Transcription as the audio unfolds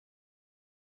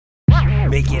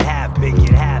make it happen, make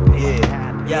it happen.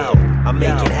 Yeah, yo, I make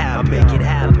it happen, make it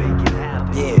happen.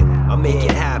 Yeah, I make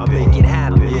it happen, make it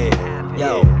happen. Yeah,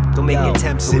 yo, don't make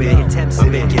attempts, make attempts, I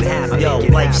make it happen. Yo,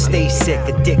 life stays sick,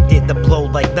 addicted to blow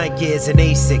like night gears and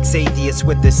A6. Atheists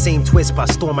with the same twist, by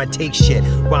storm I take shit.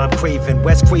 Rhyme craving,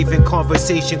 West craving,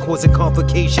 conversation causing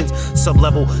complications.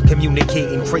 Sub-level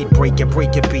communicating, crate breaking,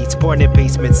 breaking beats, burning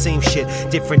basement, same shit.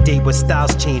 Different day but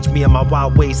styles change, me and my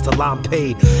wild ways till I'm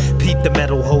paid. Peep the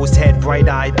metal hose, head bright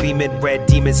eyed, beaming red,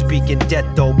 demon speaking, death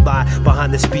though lie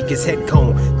behind the speaker's head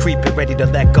cone. Creeping, ready to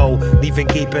let go, leaving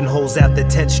gaping holes after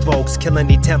 10 strokes. Kill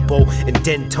any tempo and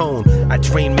dent tone. I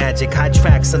drain magic, hide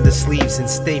tracks under sleeves and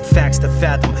state facts to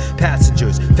fathom.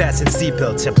 Passengers, fasten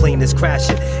seatbelts, your plane is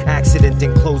crashing. Accident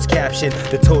and closed caption,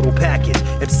 the total package.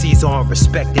 MCs aren't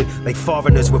respected like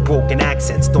foreigners with broken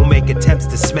accents. Don't make attempts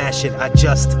to smash it, I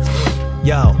just,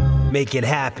 yo, make it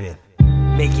happen.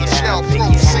 Make it happen,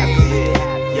 make it happen.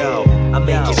 Yeah, yo, I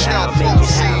make it happen, make it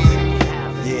happen.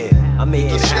 Yeah, I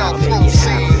make it happen, make it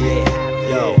happen. Yeah,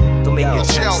 yo, don't make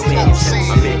attempts, make attempts.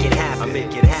 I make it happen, I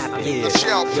make it happen. Yeah, yo, I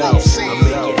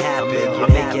make it happen, I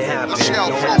make it happen. No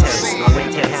attempts, I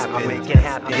make it happen, I make it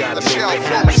happen. Gotta make it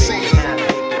happen, make it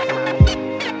happen.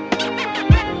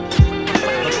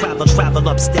 Travel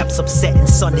up steps, upsetting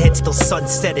sun heads till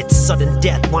sunset. It's sudden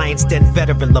death, lion's den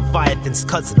veteran, Leviathan's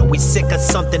cousin. Always sick of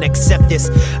something, accept this.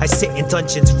 I sit in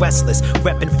dungeons restless,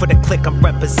 repping for the clique I'm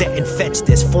representing. Fetch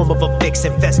this form of a fix,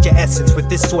 invest your essence with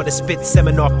this sort of spit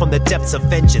seminar from the depths of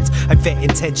vengeance. I vet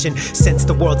intention, sense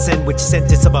the world's end with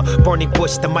sentence of a burning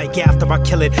bush. The mic after I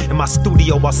kill it in my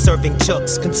studio while serving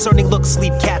chucks. Concerning looks,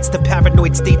 sleep cats, the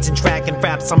paranoid states and dragon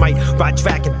raps. I might ride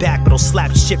dragon back, but I'll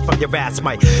slap shit from your ass.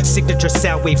 My signature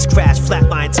sound waves crash, flat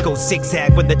lines go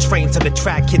zigzag when the trains on the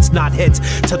track hits knot heads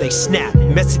till they snap.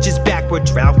 Messages backward,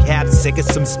 drought cabs, sick of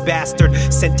some bastard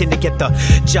sent in to get the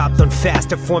job done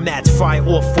faster. Formats fry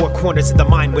all four corners of the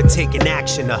mind when taking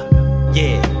action.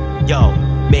 Yeah, yo,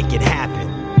 make it happen.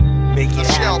 Make it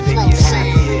happen, make it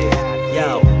happen. Yeah,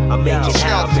 yo, I make it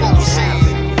happen, make it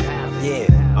happen.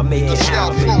 Yeah, I make it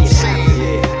happen, make it happen.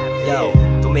 Yeah, yo,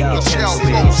 don't make attempts,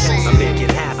 make attempts. I make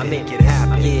it happen, I make it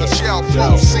happen. Yeah, yo, I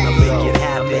make it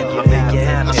happen, I make it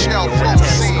happen. No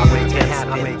attempts, I make it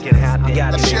happen, I make it happen.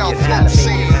 Gotta make it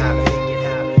happen.